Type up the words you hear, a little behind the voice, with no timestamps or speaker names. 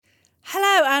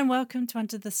and welcome to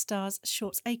Under the Stars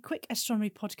Shorts, a quick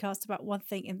astronomy podcast about one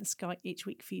thing in the sky each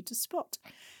week for you to spot.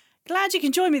 Glad you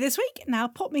can join me this week. Now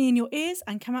pop me in your ears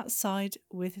and come outside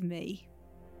with me.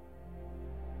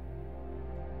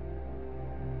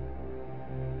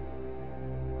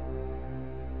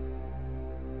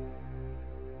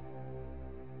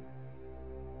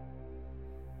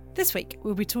 This week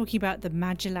we'll be talking about the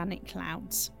Magellanic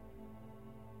Clouds.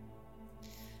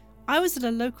 I was at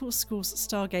a local school's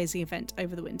stargazing event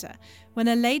over the winter when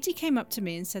a lady came up to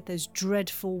me and said those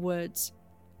dreadful words,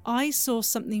 "I saw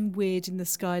something weird in the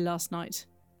sky last night.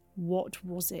 What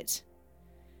was it?"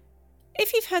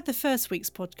 If you've heard the first week's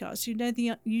podcast, you know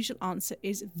the usual answer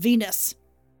is Venus.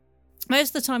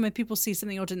 Most of the time when people see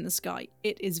something odd in the sky,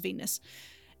 it is Venus.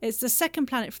 It's the second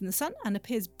planet from the Sun and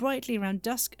appears brightly around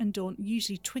dusk and dawn,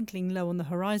 usually twinkling low on the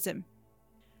horizon.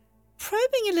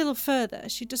 Probing a little further,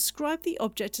 she described the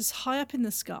object as high up in the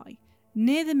sky,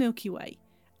 near the Milky Way,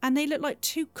 and they looked like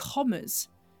two commas.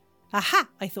 Aha!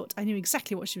 I thought I knew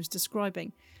exactly what she was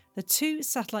describing. The two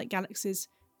satellite galaxies,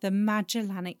 the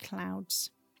Magellanic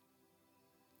Clouds.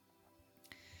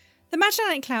 The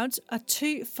Magellanic Clouds are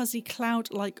two fuzzy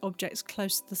cloud-like objects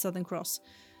close to the Southern Cross.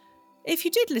 If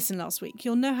you did listen last week,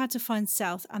 you'll know how to find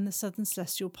South and the Southern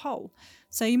Celestial Pole,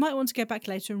 so you might want to go back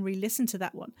later and re-listen to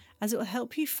that one, as it will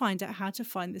help you find out how to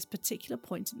find this particular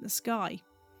point in the sky.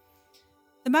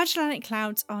 The Magellanic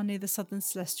Clouds are near the Southern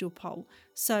Celestial Pole,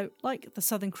 so, like the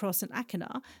Southern Cross and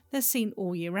Achernar, they're seen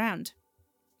all year round.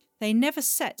 They never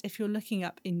set if you're looking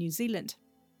up in New Zealand.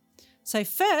 So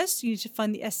first, you need to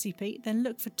find the SCP, then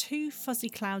look for two fuzzy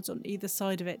clouds on either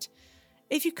side of it.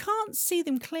 If you can't see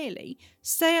them clearly,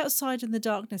 stay outside in the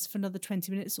darkness for another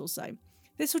 20 minutes or so.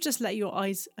 This will just let your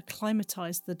eyes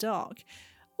acclimatise to the dark.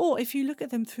 Or if you look at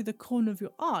them through the corner of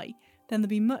your eye, then they'll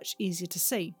be much easier to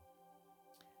see.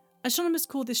 Astronomers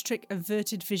call this trick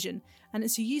averted vision, and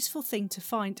it's a useful thing to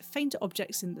find fainter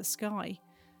objects in the sky.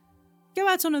 Go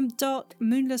out on a dark,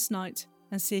 moonless night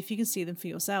and see if you can see them for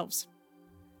yourselves.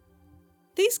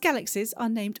 These galaxies are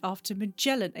named after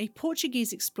Magellan, a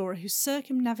Portuguese explorer who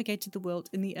circumnavigated the world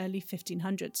in the early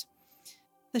 1500s.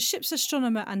 The ship's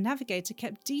astronomer and navigator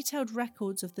kept detailed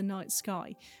records of the night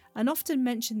sky and often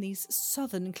mentioned these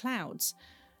southern clouds.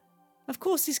 Of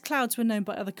course, these clouds were known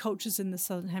by other cultures in the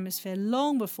southern hemisphere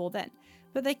long before then,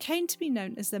 but they came to be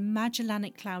known as the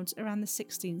Magellanic Clouds around the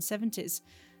 1670s.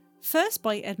 First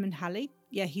by Edmund Halley,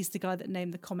 he's the guy that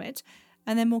named the comet,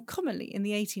 and then more commonly in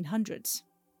the 1800s.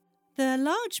 The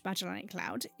Large Magellanic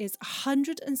Cloud is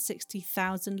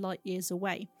 160,000 light years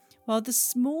away, while the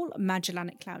Small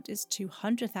Magellanic Cloud is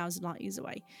 200,000 light years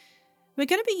away. We're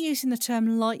going to be using the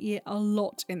term light year a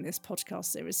lot in this podcast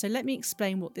series, so let me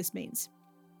explain what this means.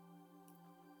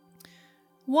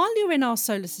 While you're in our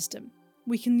solar system,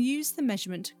 we can use the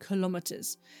measurement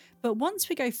kilometres, but once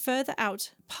we go further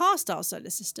out past our solar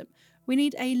system, we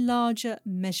need a larger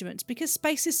measurement. Because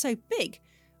space is so big,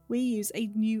 we use a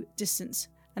new distance,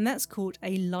 and that's called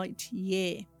a light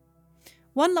year.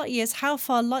 1 light year is how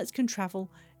far light can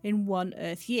travel in 1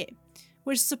 Earth year,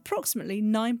 which is approximately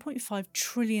 9.5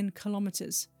 trillion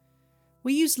kilometres.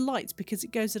 We use light because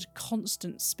it goes at a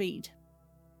constant speed.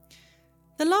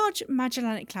 The Large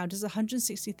Magellanic Cloud is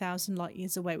 160,000 light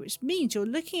years away, which means you're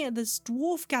looking at this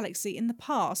dwarf galaxy in the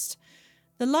past.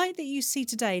 The light that you see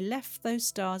today left those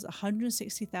stars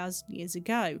 160,000 years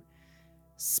ago.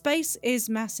 Space is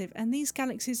massive, and these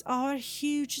galaxies are a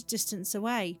huge distance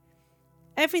away.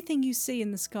 Everything you see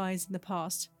in the sky is in the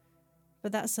past,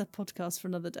 but that's a podcast for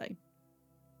another day.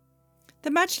 The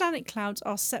Magellanic Clouds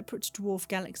are separate dwarf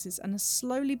galaxies and are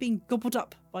slowly being gobbled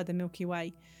up by the Milky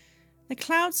Way. The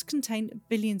clouds contain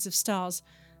billions of stars.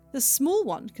 The small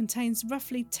one contains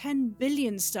roughly 10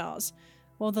 billion stars,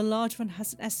 while the large one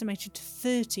has an estimated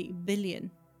 30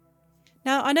 billion.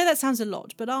 Now, I know that sounds a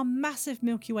lot, but our massive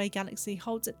Milky Way galaxy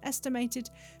holds an estimated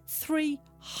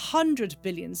 300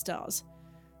 billion stars.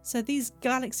 So these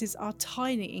galaxies are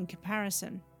tiny in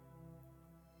comparison.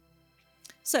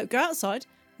 So go outside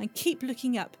and keep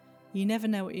looking up. You never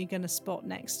know what you're going to spot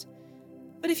next.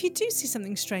 But if you do see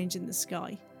something strange in the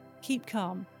sky, keep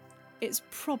calm. It's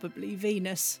probably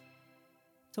Venus.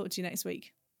 Talk to you next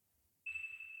week.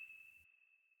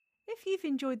 If you've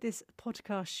enjoyed this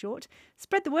podcast short,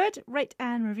 spread the word, rate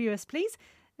and review us please.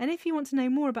 And if you want to know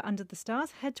more about Under the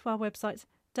Stars, head to our website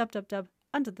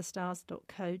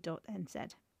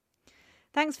www.underthestars.co.nz.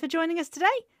 Thanks for joining us today,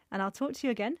 and I'll talk to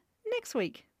you again next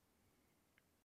week.